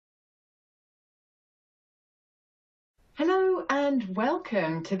Hello and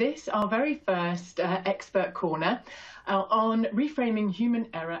welcome to this, our very first Expert Corner on reframing human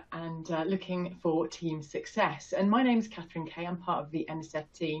error and looking for team success. And my name's Catherine Kay, I'm part of the NSF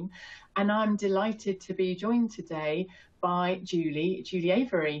team, and I'm delighted to be joined today by Julie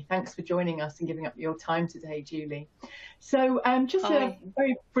Avery. Thanks for joining us and giving up your time today, Julie. So just a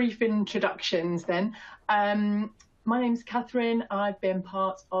very brief introductions then. My name's Catherine. I've been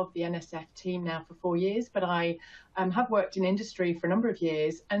part of the NSF team now for 4 years, but I have worked in industry for a number of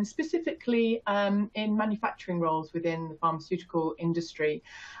years, and specifically in manufacturing roles within the pharmaceutical industry.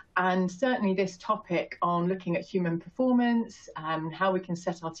 And certainly this topic on looking at human performance and how we can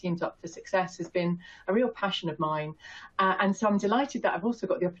set our teams up for success has been a real passion of mine. And so I'm delighted that I've also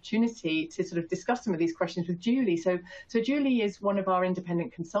got the opportunity to sort of discuss some of these questions with Julie. So Julie is one of our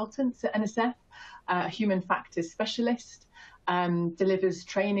independent consultants at NSF, a human factors specialist, delivers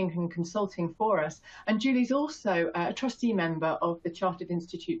training and consulting for us. And Julie's also a trustee member of the Chartered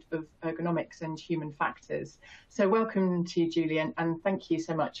Institute of Ergonomics and Human Factors. So welcome to you, Julie, and thank you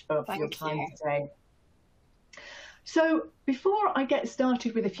so much for your time today. So before I get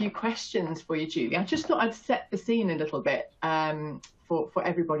started with a few questions for you, Julie, I just thought I'd set the scene a little bit for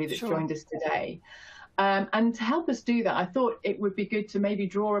everybody that's joined us today. And to help us do that, I thought it would be good to maybe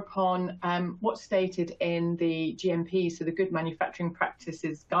draw upon what's stated in the GMP, so the Good Manufacturing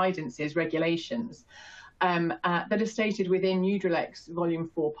Practices Guidances, regulations, that are stated within Nudralex Volume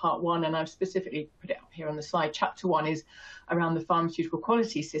 4, Part 1, and I've specifically put it up here on the slide. Chapter 1 is around the pharmaceutical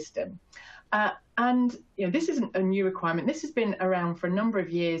quality system. And this isn't a new requirement. This has been around for a number of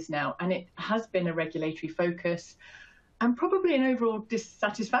years now, and it has been a regulatory focus, and probably an overall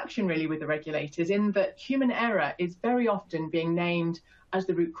dissatisfaction really with the regulators, in that human error is very often being named as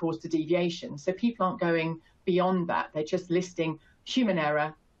the root cause to deviation. So people aren't going beyond that. They're just listing human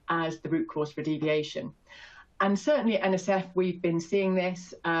error as the root cause for deviation. And certainly at NSF, we've been seeing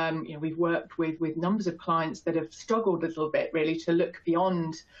this. We've worked with numbers of clients that have struggled a little bit really to look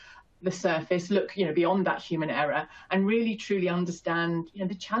beyond the surface, look beyond that human error, and really truly understand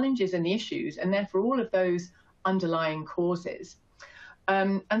the challenges and the issues, and therefore all of those underlying causes.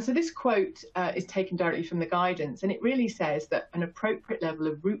 And so this quote is taken directly from the guidance, and it really says that an appropriate level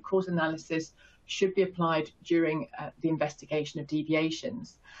of root cause analysis should be applied during the investigation of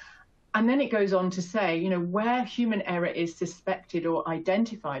deviations. And then it goes on to say, where human error is suspected or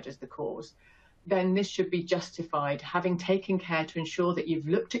identified as the cause, then this should be justified, having taken care to ensure that you've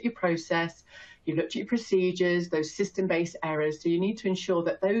looked at your process, you've looked at your procedures, those system-based errors. So you need to ensure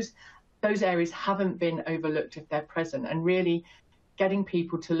that those areas haven't been overlooked if they're present, and really getting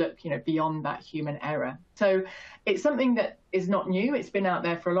people to look beyond that human error. So it's something that is not new. It's been out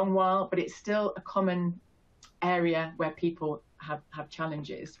there for a long while, but it's still a common area where people have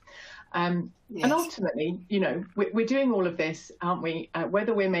challenges. Yes. And ultimately, we're doing all of this, aren't we?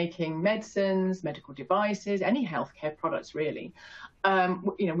 Whether we're making medicines, medical devices, any healthcare products, really,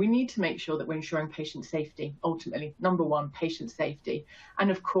 we need to make sure that we're ensuring patient safety. Ultimately, number one, patient safety,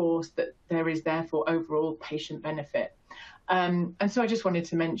 and of course that there is therefore overall patient benefit. And so I just wanted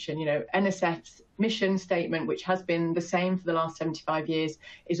to mention, NSF's mission statement, which has been the same for the last 75 years,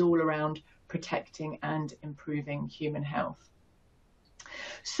 is all around protecting and improving human health.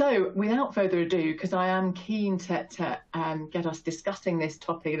 So without further ado, because I am keen to get us discussing this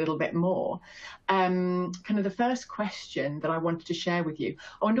topic a little bit more, kind of the first question that I wanted to share with you,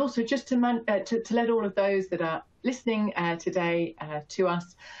 and also just to let all of those that are listening today to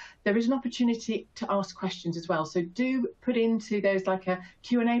us, there is an opportunity to ask questions as well. So do put into those like a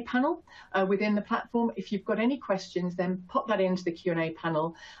Q&A panel within the platform. If you've got any questions, then pop that into the Q&A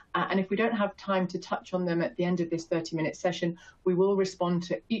panel. And if we don't have time to touch on them at the end of this 30-minute session, we will respond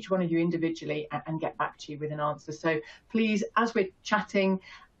to each one of you individually and get back to you with an answer. So please, as we're chatting,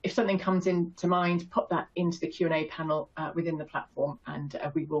 if something comes into mind, pop that into the Q&A panel within the platform, and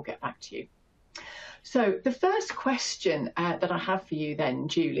we will get back to you. So the first question that I have for you then,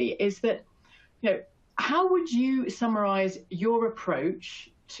 Julie, is that, how would you summarize your approach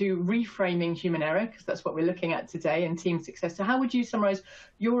to reframing human error? Because that's what we're looking at today in team success. So how would you summarize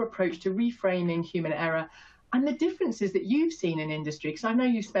your approach to reframing human error and the differences that you've seen in industry? Because I know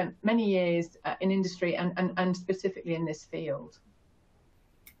you've spent many years in industry and specifically in this field.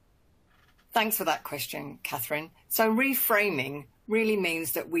 Thanks for that question, Catherine. So reframing really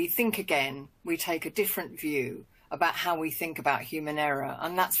means that we think again, we take a different view about how we think about human error.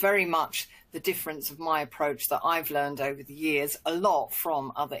 And that's very much the difference of my approach that I've learned over the years, a lot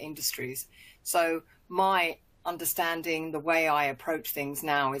from other industries. So my understanding, the way I approach things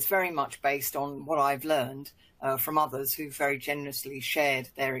now, is very much based on what I've learned from others who very generously shared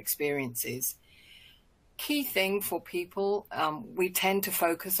their experiences. key thing for people, we tend to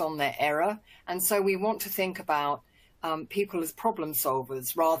focus on their error. And so we want to think about people as problem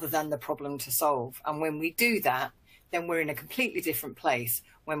solvers rather than the problem to solve. And when we do that, then we're in a completely different place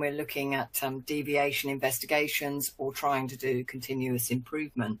when we're looking at deviation investigations or trying to do continuous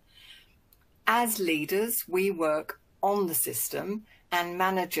improvement. As leaders, we work on the system, and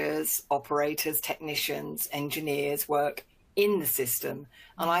managers, operators, technicians, engineers work in the system.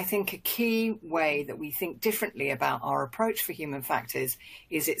 And I think a key way that we think differently about our approach for human factors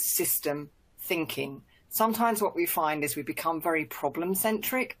is its system thinking. Sometimes what we find is we become very problem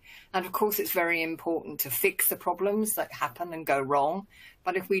centric. And of course, it's very important to fix the problems that happen and go wrong.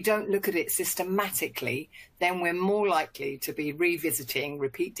 But if we don't look at it systematically, then we're more likely to be revisiting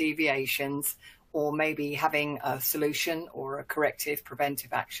repeat deviations, or maybe having a solution or a corrective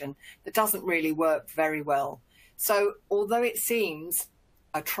preventive action that doesn't really work very well. So although it seems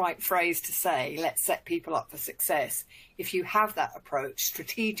a trite phrase to say, let's set people up for success, if you have that approach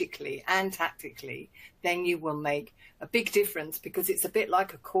strategically and tactically, then you will make a big difference, because it's a bit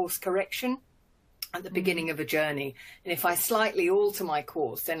like a course correction at the beginning of a journey. And if I slightly alter my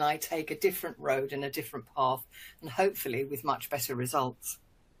course, then I take a different road and a different path, and hopefully with much better results.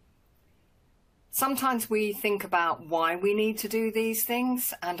 Sometimes we think about why we need to do these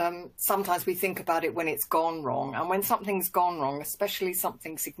things, and sometimes we think about it when it's gone wrong. And when something's gone wrong, especially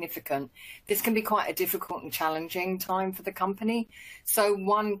something significant, this can be quite a difficult and challenging time for the company. So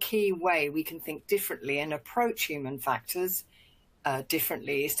one key way we can think differently and approach human factors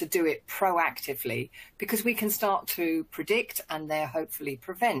differently is to do it proactively, because we can start to predict and there hopefully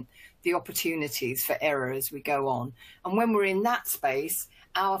prevent the opportunities for error as we go on. And when we're in that space,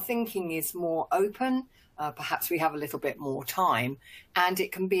 our thinking is more open, perhaps we have a little bit more time, and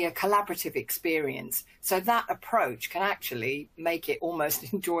it can be a collaborative experience. So that approach can actually make it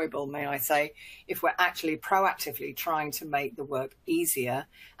almost enjoyable, may I say, if we're actually proactively trying to make the work easier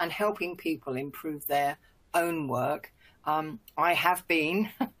and helping people improve their own work. I have been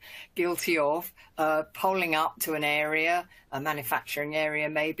guilty of polling up to an area, a manufacturing area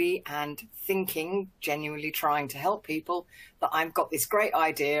maybe, and thinking, genuinely trying to help people, that I've got this great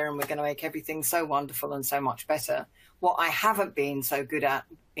idea and we're going to make everything so wonderful and so much better. What I haven't been so good at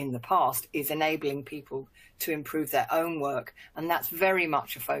in the past is enabling people to improve their own work. And that's very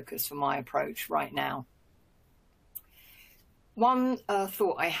much a focus for my approach right now. One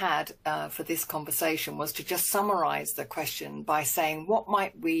thought I had for this conversation was to just summarize the question by saying, what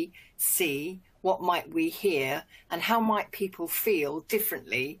might we see, what might we hear, and how might people feel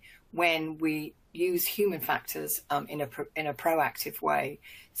differently when we use human factors in a proactive way?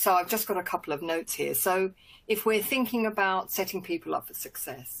 So I've just got a couple of notes here. So if we're thinking about setting people up for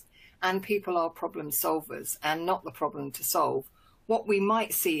success, and people are problem solvers and not the problem to solve, what we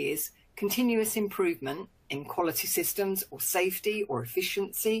might see is continuous improvement in quality systems or safety or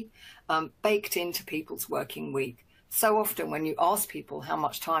efficiency baked into people's working week. So often when you ask people how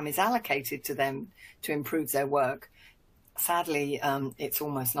much time is allocated to them to improve their work, sadly, it's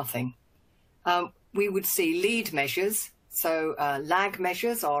almost nothing. We would see lead measures. So lag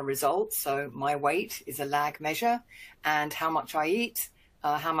measures are results. So my weight is a lag measure, and how much I eat,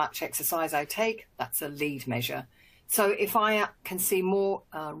 how much exercise I take, that's a lead measure. So if I can see more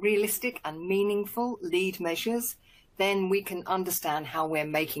realistic and meaningful lead measures, then we can understand how we're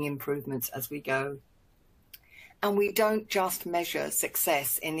making improvements as we go. And we don't just measure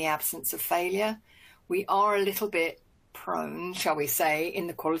success in the absence of failure. We are a little bit prone, shall we say, in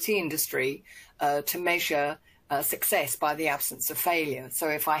the quality industry to measure success by the absence of failure. So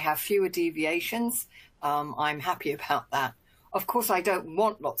if I have fewer deviations, I'm happy about that. Of course, I don't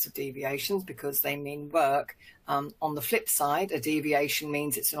want lots of deviations because they mean work. On the flip side, a deviation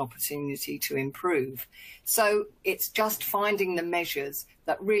means it's an opportunity to improve. So it's just finding the measures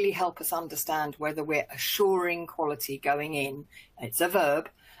that really help us understand whether we're assuring quality going in, it's a verb,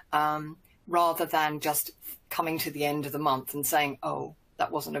 rather than just coming to the end of the month and saying, oh,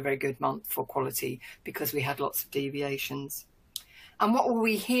 that wasn't a very good month for quality because we had lots of deviations. And what will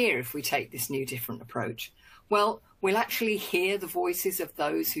we hear if we take this new different approach? Well, we'll actually hear the voices of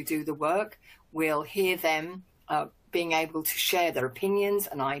those who do the work. We'll hear them being able to share their opinions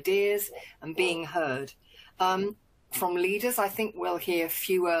and ideas and being heard. From leaders, I think we'll hear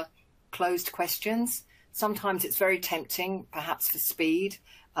fewer closed questions. Sometimes it's very tempting, perhaps for speed,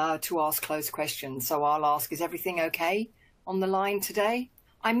 to ask closed questions. So I'll ask, is everything okay on the line today?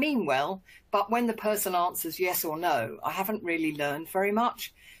 I mean well, but when the person answers yes or no, I haven't really learned very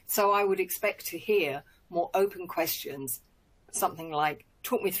much. So I would expect to hear more open questions, something like,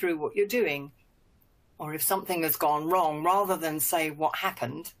 talk me through what you're doing. Or if something has gone wrong, rather than say what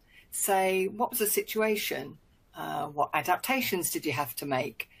happened, say, what was the situation? What adaptations did you have to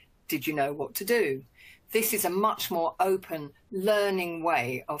make? Did you know what to do? This is a much more open learning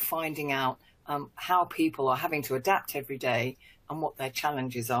way of finding out how people are having to adapt every day and what their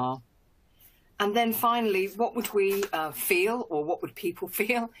challenges are. And then finally, what would we feel, or what would people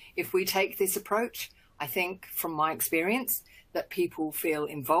feel if we take this approach? I think from my experience that people feel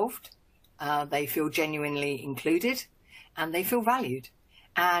involved, they feel genuinely included, and they feel valued.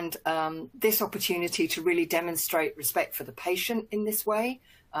 And this opportunity to really demonstrate respect for the patient in this way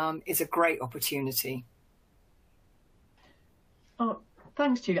is a great opportunity. Oh,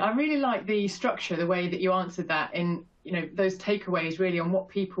 thanks, Julie. I really like the structure, the way that you answered that, in those takeaways really on what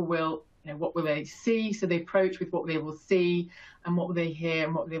people will, what will they see? So the approach with what they will see, and what will they hear,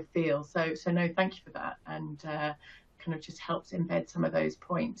 and what they'll feel. So no, thank you for that, and kind of just helps embed some of those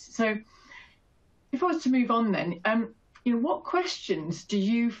points. So if I was to move on then, what questions do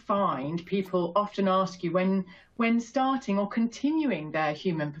you find people often ask you when starting or continuing their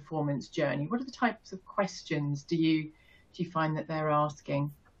human performance journey? What are the types of questions do you find that they're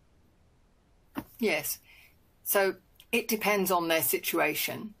asking? Yes, so it depends on their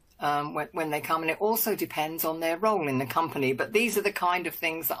situation when they come, and it also depends on their role in the company. But these are the kind of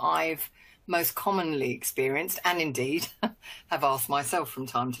things that I've most commonly experienced, and indeed have asked myself from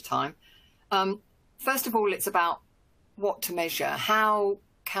time to time. First of all, it's about what to measure. How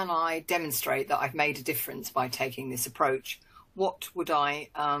can I demonstrate that I've made a difference by taking this approach? What would I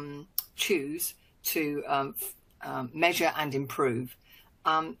choose to measure and improve?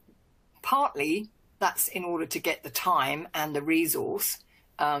 Partly that's in order to get the time and the resource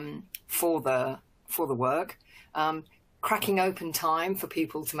for the work. Cracking open time for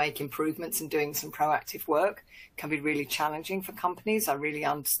people to make improvements and doing some proactive work can be really challenging for companies. I really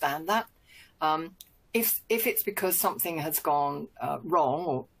understand that. If it's because something has gone wrong,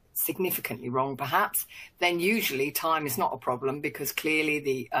 or significantly wrong perhaps, then usually time is not a problem, because clearly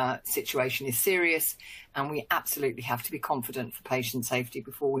the situation is serious and we absolutely have to be confident for patient safety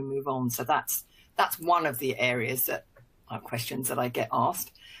before we move on. So that's one of the areas that are questions that I get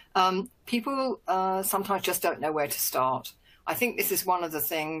asked. People sometimes just don't know where to start. I think this is one of the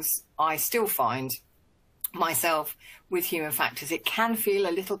things I still find myself with human factors. It can feel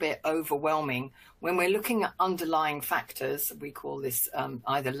a little bit overwhelming when we're looking at underlying factors. We call this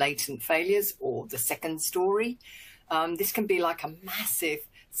either latent failures or the second story. This can be like a massive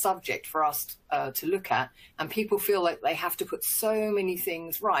subject for us to look at, and people feel like they have to put so many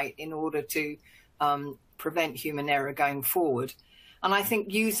things right in order to prevent human error going forward. And I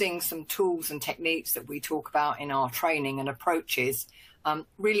think using some tools and techniques that we talk about in our training and approaches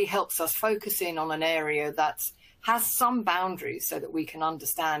really helps us focus in on an area that has some boundaries so that we can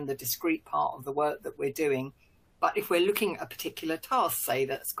understand the discrete part of the work that we're doing. But if we're looking at a particular task, say,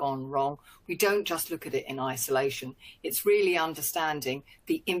 that's gone wrong, we don't just look at it in isolation. It's really understanding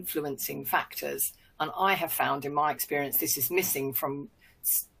the influencing factors. And I have found in my experience this is missing from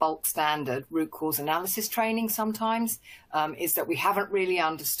bulk standard root cause analysis training sometimes, is that we haven't really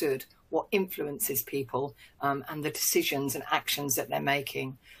understood what influences people and the decisions and actions that they're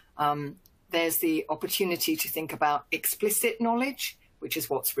making. There's the opportunity to think about explicit knowledge, which is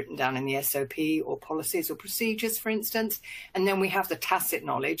what's written down in the SOP or policies or procedures, for instance. And then we have the tacit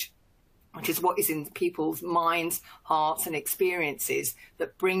knowledge, which is what is in people's minds, hearts and experiences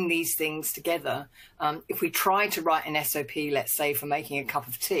that bring these things together. If we tried to write an SOP, let's say, for making a cup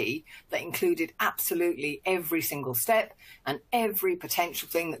of tea, that included absolutely every single step and every potential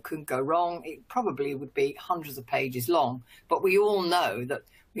thing that could go wrong, it probably would be hundreds of pages long. But we all know that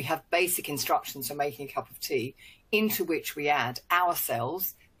we have basic instructions for making a cup of tea, into which we add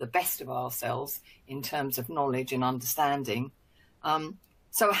ourselves, the best of ourselves, in terms of knowledge and understanding.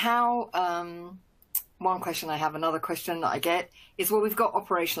 So how, one question I have, another question that I get is, well, we've got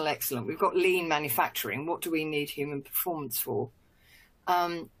operational excellence, we've got lean manufacturing, what do we need human performance for?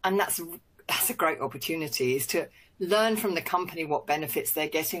 And that's a great opportunity, is to learn from the company what benefits they're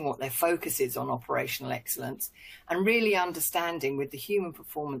getting, what their focus is on operational excellence, and really understanding with the human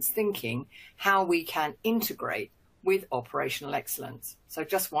performance thinking how we can integrate with operational excellence. So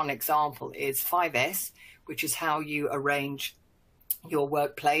just one example is 5S, which is how you arrange your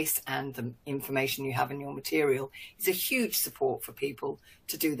workplace and the information you have in your material. Is a huge support for people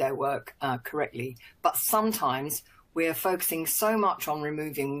to do their work correctly. But sometimes we're focusing so much on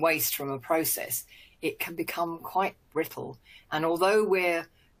removing waste from a process, it can become quite brittle. And although we're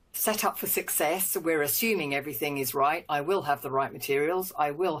set up for success, we're assuming everything is right, I will have the right materials, I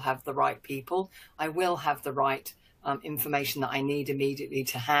will have the right people, I will have the right information that I need immediately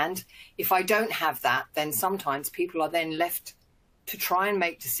to hand. If I don't have that, then sometimes people are then left to try and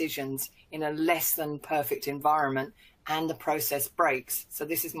make decisions in a less than perfect environment, and the process breaks. So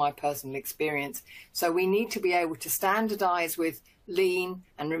this is my personal experience. So we need to be able to standardize with lean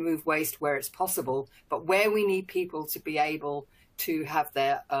and remove waste where it's possible, but where we need people to be able to have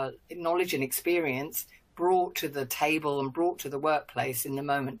their knowledge and experience brought to the table and brought to the workplace in the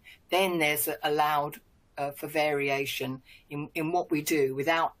moment, then there's allowed for variation in what we do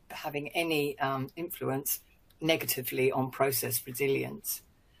without having any influence negatively on process resilience.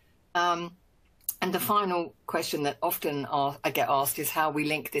 And the final question that often I get asked is how we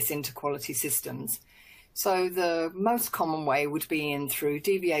link this into quality systems. So the most common way would be through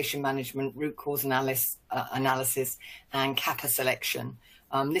deviation management, root cause analysis, and kappa selection.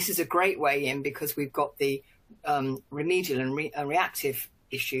 This is a great way in because we've got the remedial and reactive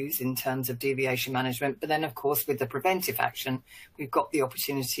issues in terms of deviation management, but then of course with the preventive action, we've got the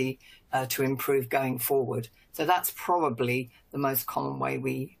opportunity to improve going forward. So that's probably the most common way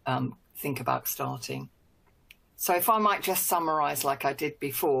we think about starting. So if I might just summarize like I did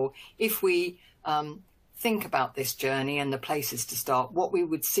before, if we think about this journey and the places to start, what we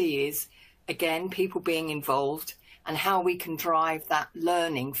would see is, again, people being involved and how we can drive that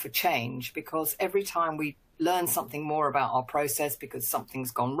learning for change, because every time we learn something more about our process because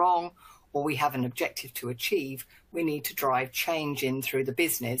something's gone wrong or we have an objective to achieve, we need to drive change in through the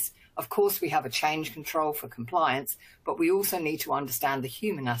business. Of course, we have a change control for compliance, but we also need to understand the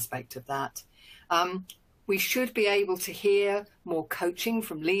human aspect of that. We should be able to hear more coaching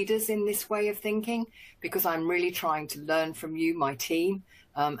from leaders in this way of thinking, because I'm really trying to learn from you, my team,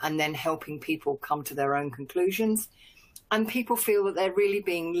 and then helping people come to their own conclusions. And people feel that they're really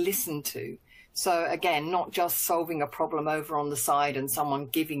being listened to. So again, not just solving a problem over on the side and someone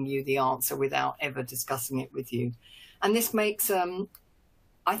giving you the answer without ever discussing it with you. And this makes,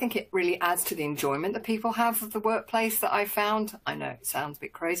 I think it really adds to the enjoyment that people have of the workplace that I found. I know it sounds a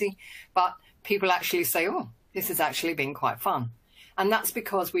bit crazy, but people actually say, oh, this has actually been quite fun. And that's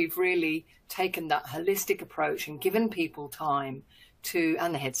because we've really taken that holistic approach and given people time to,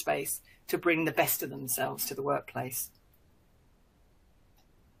 and the headspace, to bring the best of themselves to the workplace.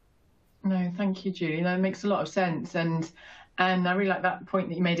 No, thank you, Julie. That makes a lot of sense. And I really like that point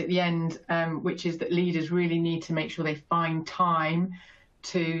that you made at the end, which is that leaders really need to make sure they find time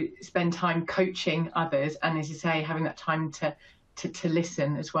to spend time coaching others. And as you say, having that time to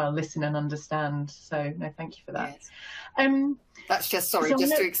listen as well, listen and understand. So no, thank you for that. Yes. That's just, sorry,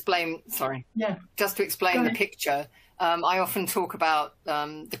 just to explain the picture. I often talk about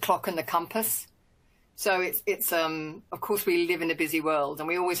the clock and the compass. So it's of course, we live in a busy world and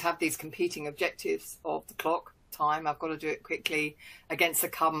we always have these competing objectives of the clock time. I've got to do it quickly, against the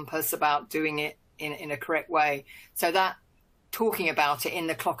compass about doing it in a correct way. So that talking about it in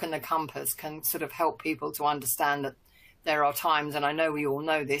the clock and the compass can sort of help people to understand that there are times, and I know we all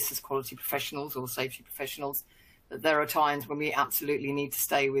know this as quality professionals or safety professionals, that there are times when we absolutely need to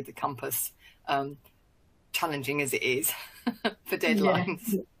stay with the compass, challenging as it is for deadlines.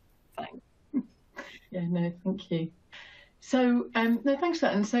 Yeah. Thanks. Yeah, no, thank you. So, no, thanks for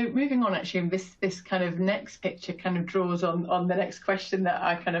that. And so moving on, actually, this kind of next picture kind of draws on the next question that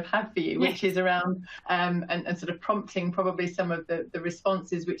I kind of have for you, which is around, and sort of prompting probably some of the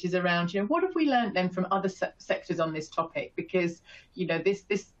responses, which is around, what have we learned then from other sectors on this topic? Because,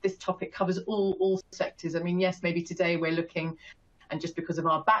 this topic covers all sectors. I mean, yes, maybe today we're looking, and just because of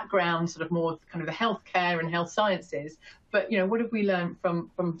our background, sort of more kind of the healthcare and health sciences, but, what have we learned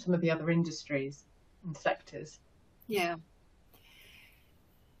from some of the other industries and sectors? Yeah.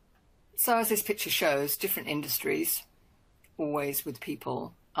 So as this picture shows, different industries, always with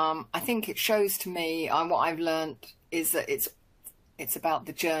people. I think it shows to me, what I've learned is that it's about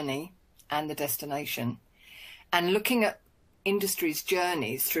the journey and the destination. And looking at industries'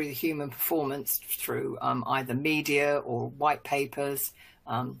 journeys through the human performance, through either media or white papers,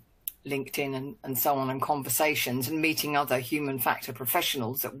 LinkedIn and so on, and conversations, and meeting other human factor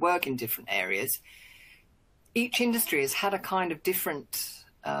professionals that work in different areas. Each industry has had a kind of different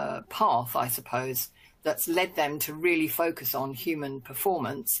path, I suppose, that's led them to really focus on human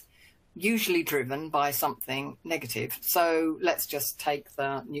performance, usually driven by something negative. So let's just take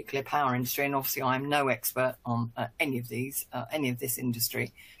the nuclear power industry, and obviously I'm no expert on any of this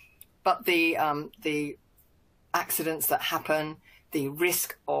industry, but the accidents that happen, the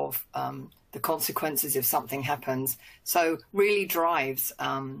risk of the consequences if something happens, so really drives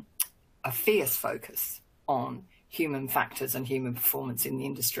a fierce focus on human factors and human performance in the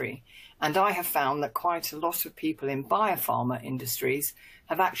industry. And I have found that quite a lot of people in biopharma industries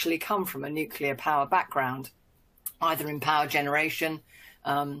have actually come from a nuclear power background, either in power generation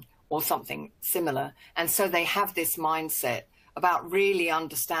or something similar. And so they have this mindset about really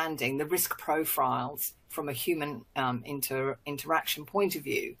understanding the risk profiles from a human interaction point of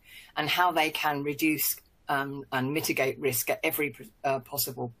view, and how they can reduce and mitigate risk at every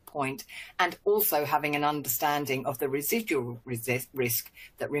possible point, and also having an understanding of the residual risk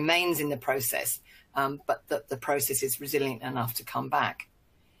that remains in the process, but that the process is resilient enough to come back.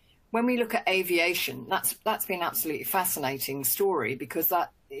 When we look at aviation, that's been an absolutely fascinating story, because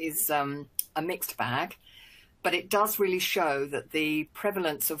that is a mixed bag. But it does really show that the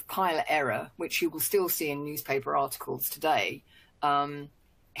prevalence of pilot error, which you will still see in newspaper articles today,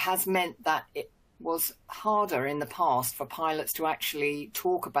 has meant that it was harder in the past for pilots to actually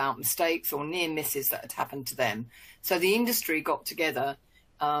talk about mistakes or near misses that had happened to them. So the industry got together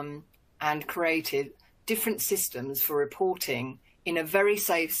and created different systems for reporting in a very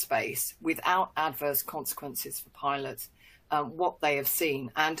safe space without adverse consequences for pilots, what they have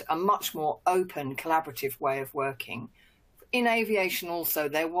seen, and a much more open, collaborative way of working. In aviation also,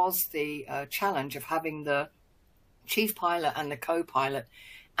 there was the challenge of having the chief pilot and the co-pilot,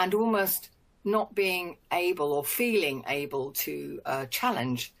 and almost not being able or feeling able to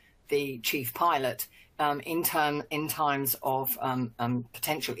challenge the chief pilot in times of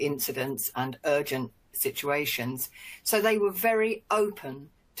potential incidents and urgent situations. So they were very open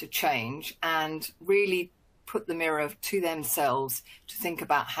to change and really put the mirror to themselves to think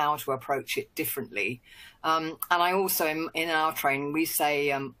about how to approach it differently. And I also, in our training, we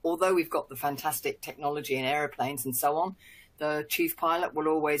say, although we've got the fantastic technology in aeroplanes and so on, the chief pilot will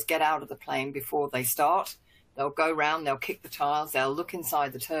always get out of the plane before they start. They'll go round, they'll kick the tires, they'll look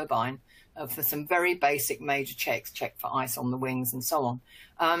inside the turbine for some very basic major checks, check for ice on the wings and so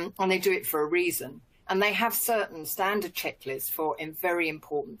on. And they do it for a reason. And they have certain standard checklists for very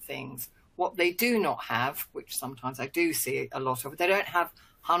important things. What they do not have, which sometimes I do see a lot of, they don't have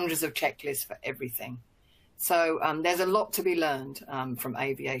hundreds of checklists for everything. So there's a lot to be learned from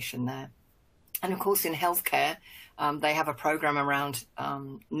aviation there. And of course, in healthcare, they have a program around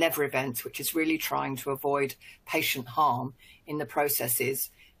never events, which is really trying to avoid patient harm in the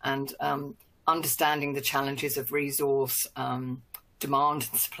processes, and understanding the challenges of resource demand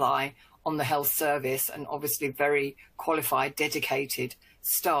and supply on the health service, and obviously very qualified, dedicated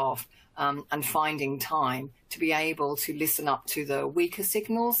staff, and finding time to be able to listen up to the weaker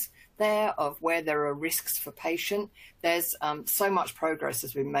signals there of where there are risks for patient. There's so much progress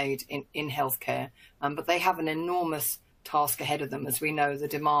has been made in healthcare, but they have an enormous task ahead of them. As we know, the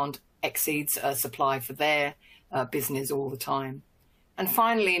demand exceeds supply for their business all the time. And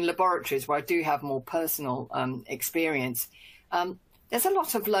finally, in laboratories, where I do have more personal experience, there's a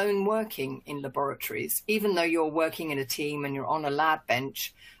lot of lone working in laboratories. Even though you're working in a team and you're on a lab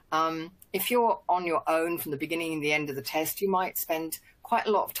bench, if you're on your own from the beginning and the end of the test, you might spend quite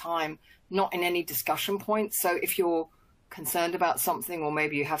a lot of time not in any discussion points. So if you're concerned about something, or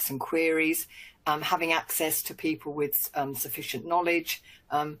maybe you have some queries, having access to people with sufficient knowledge,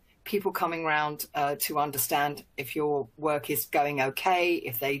 people coming around to understand if your work is going okay,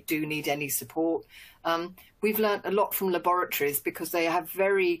 if they do need any support. We've learned a lot from laboratories because they have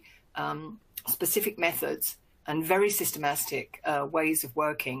very specific methods and very systematic ways of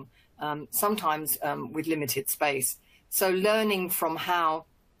working, sometimes with limited space. So learning from how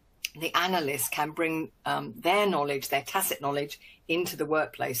the analysts can bring their knowledge, their tacit knowledge, into the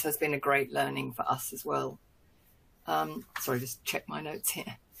workplace has been a great learning for us as well. Sorry, just check my notes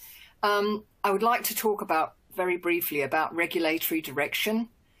here. I would like to talk very briefly about regulatory direction.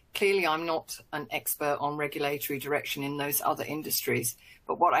 Clearly, I'm not an expert on regulatory direction in those other industries,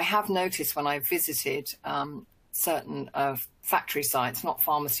 but what I have noticed when I've visited certain factory sites, not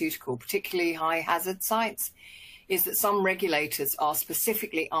pharmaceutical, particularly high hazard sites, is that some regulators are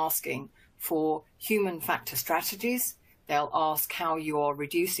specifically asking for human factor strategies. They'll ask how you are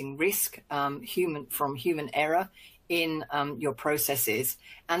reducing risk from human error in your processes.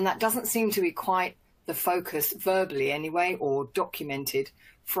 And that doesn't seem to be quite the focus verbally anyway, or documented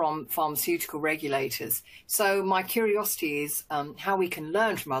from pharmaceutical regulators. So my curiosity is how we can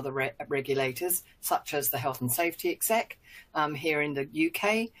learn from other regulators, such as the Health and Safety Exec here in the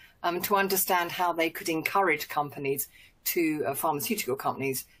UK, to understand how they could encourage companies pharmaceutical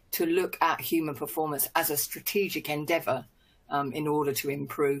companies to look at human performance as a strategic endeavour in order to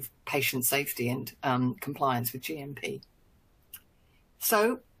improve patient safety and compliance with GMP.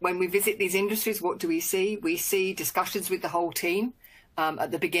 So when we visit these industries, what do we see? We see discussions with the whole team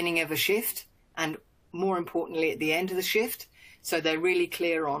at the beginning of a shift, and more importantly at the end of the shift. So they're really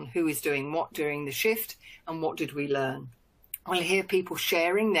clear on who is doing what during the shift and what did we learn. We'll hear people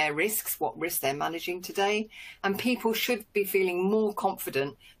sharing their risks, what risks they're managing today, and people should be feeling more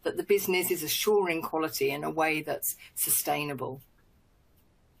confident that the business is assuring quality in a way that's sustainable.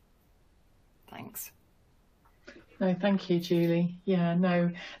 Thanks. No, thank you, Julie. Yeah,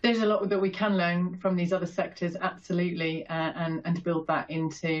 no, there's a lot that we can learn from these other sectors, absolutely, and build that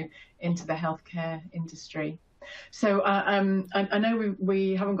into the healthcare industry. So I know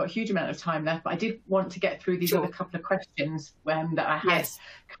we haven't got a huge amount of time left, but I did want to get through these other couple of questions that I had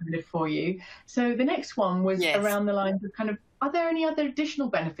kind of for you. So the next one was around the lines of kind of, are there any other additional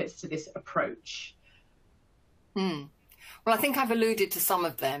benefits to this approach? Well, I think I've alluded to some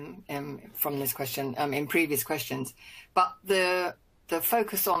of them from this question, in previous questions, but the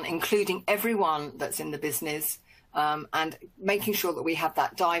focus on including everyone that's in the business and making sure that we have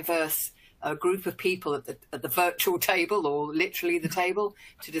that diverse group of people at the virtual table, or literally the table,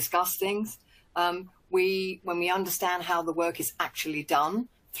 to discuss things. When we understand how the work is actually done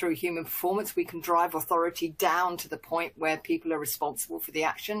through human performance, we can drive authority down to the point where people are responsible for the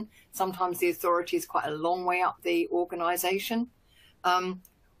action. Sometimes the authority is quite a long way up the organisation.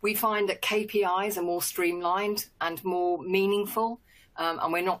 We find that KPIs are more streamlined and more meaningful,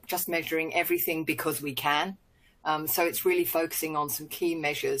 and we're not just measuring everything because we can. So it's really focusing on some key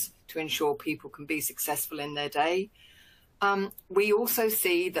measures to ensure people can be successful in their day. We also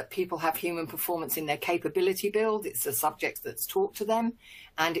see that people have human performance in their capability build. It's a subject that's taught to them,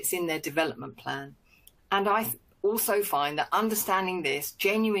 and it's in their development plan. And I also find that understanding this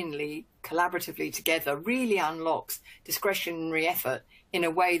genuinely, collaboratively together, really unlocks discretionary effort in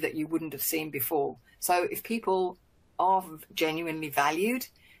a way that you wouldn't have seen before. So if people are genuinely valued,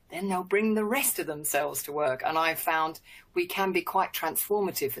 then they'll bring the rest of themselves to work. And I've found we can be quite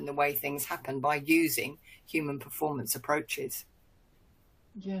transformative in the way things happen by using human performance approaches.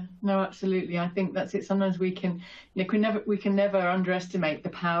 Yeah, no, absolutely. I think that's it. Sometimes we can never underestimate the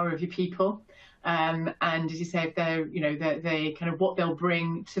power of your people. And as you say, if they're, they kind of what they'll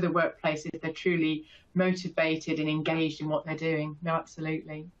bring to the workplace, if they're truly motivated and engaged in what they're doing. No,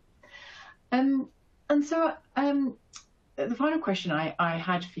 absolutely. And so the final question I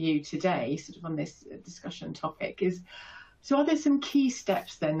had for you today, sort of on this discussion topic, is, so are there some key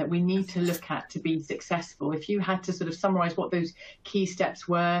steps then that we need to look at to be successful? If you had to sort of summarise what those key steps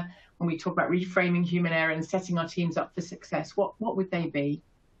were when we talk about reframing human error and setting our teams up for success, what would they be?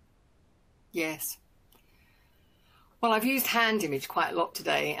 Yes. Well, I've used hand image quite a lot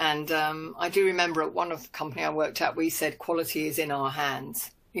today, and I do remember at one of the company I worked at, we said quality is in our hands,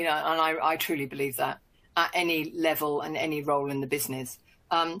 and I truly believe that at any level and any role in the business.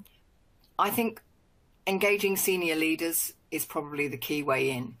 I think engaging senior leaders is probably the key way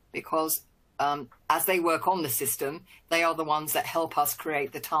in, because as they work on the system, they are the ones that help us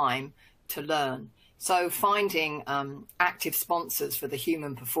create the time to learn. So finding active sponsors for the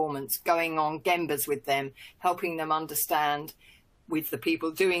human performance, going on Gembas with them, helping them understand with the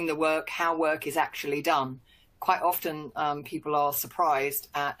people doing the work, how work is actually done. Quite often people are surprised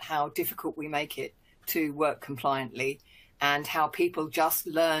at how difficult we make it to work compliantly, and how people just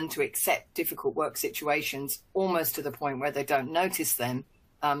learn to accept difficult work situations almost to the point where they don't notice them.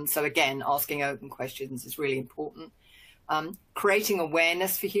 So again, asking open questions is really important. Creating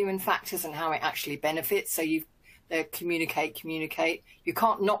awareness for human factors and how it actually benefits. So communicate. You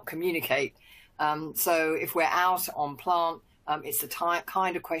can't not communicate. So if we're out on plant, it's the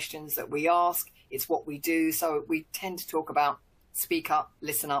kind of questions that we ask. It's what we do. So we tend to talk about speak up,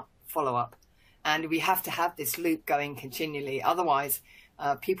 listen up, follow up. And we have to have this loop going continually. Otherwise,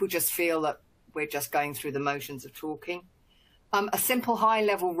 people just feel that we're just going through the motions of talking. A simple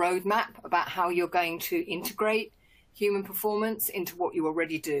high-level roadmap about how you're going to integrate human performance into what you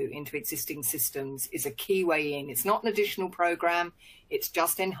already do, into existing systems, is a key way in. It's not an additional program. It's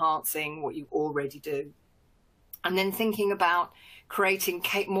just enhancing what you already do. And then thinking about creating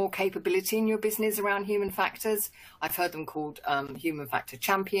more capability in your business around human factors. I've heard them called human factor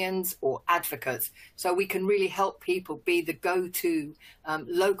champions or advocates. So we can really help people be the go-to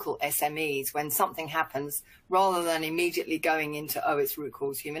local SMEs when something happens, rather than immediately going into, it's root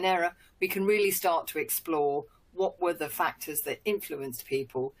cause human error. We can really start to explore what were the factors that influenced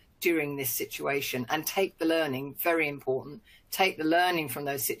people during this situation, and take the learning, very important, take the learning from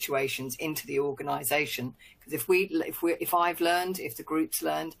those situations into the organisation. Because if I've learned, if the group's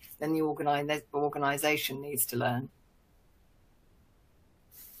learned, then the organisation needs to learn.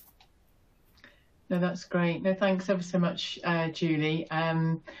 No, that's great. No, thanks ever so much, Julie.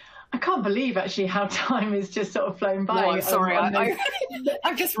 I can't believe actually how time has just sort of flown by. No, I'm sorry,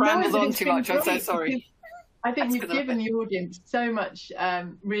 I've just rambled on too much. I'm so sorry. I think you've given the audience so much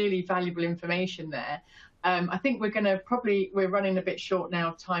really valuable information there. I think we're running a bit short now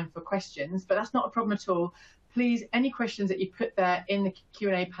of time for questions, but that's not a problem at all. Please, any questions that you put there in the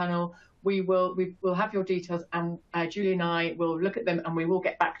Q&A panel, we will have your details, and Julie and I will look at them, and we will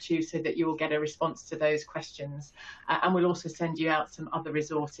get back to you so that you will get a response to those questions. And we'll also send you out some other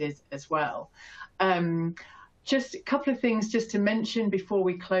resources as well. Just a couple of things just to mention before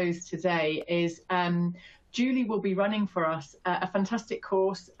we close today is Julie will be running for us a fantastic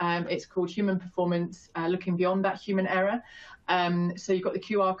course. It's called Human Performance, Looking Beyond That Human Error. So you've got the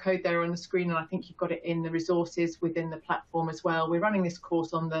QR code there on the screen, and I think you've got it in the resources within the platform as well. We're running this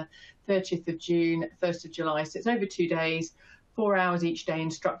course on the 30th of June, 1st of July. So it's over 2 days, 4 hours each day,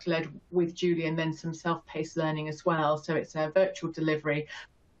 instructor-led with Julie, and then some self-paced learning as well. So it's a virtual delivery,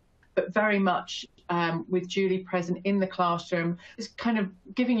 but very much with Julie present in the classroom, is kind of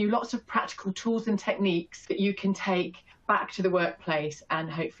giving you lots of practical tools and techniques that you can take back to the workplace and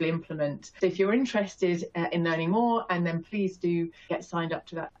hopefully implement. So if you're interested in learning more, and then please do get signed up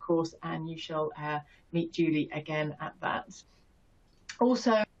to that course, and you shall meet Julie again at that.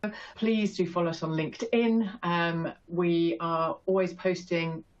 Also, please do follow us on LinkedIn. We are always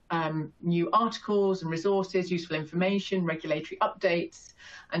posting new articles and resources, useful information, regulatory updates,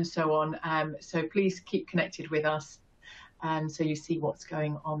 and so on. So please keep connected with us so you see what's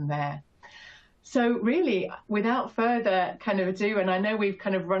going on there. So really, without further kind of ado, and I know we've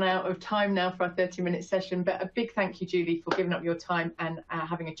kind of run out of time now for our 30-minute session, but a big thank you, Julie, for giving up your time and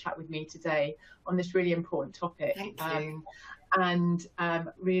having a chat with me today on this really important topic. Thank you. And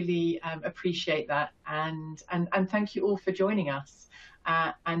really appreciate that. And thank you all for joining us.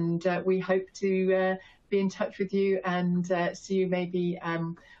 And we hope to be in touch with you and see you maybe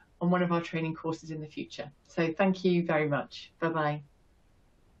on one of our training courses in the future. So thank you very much. Bye-bye.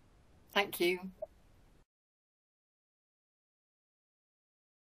 Thank you.